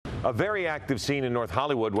A very active scene in North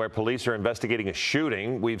Hollywood where police are investigating a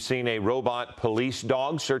shooting. We've seen a robot police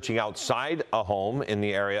dog searching outside a home in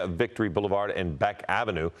the area of Victory Boulevard and Beck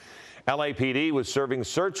Avenue. LAPD was serving a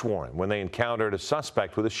search warrant when they encountered a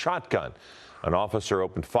suspect with a shotgun. An officer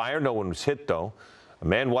opened fire. No one was hit, though. A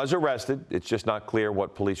man was arrested. It's just not clear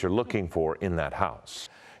what police are looking for in that house.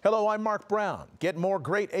 Hello, I'm Mark Brown. Get more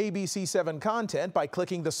great ABC7 content by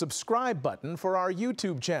clicking the subscribe button for our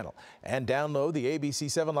YouTube channel and download the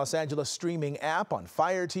ABC7 Los Angeles streaming app on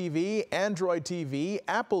Fire TV, Android TV,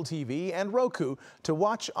 Apple TV, and Roku to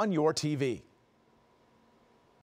watch on your TV.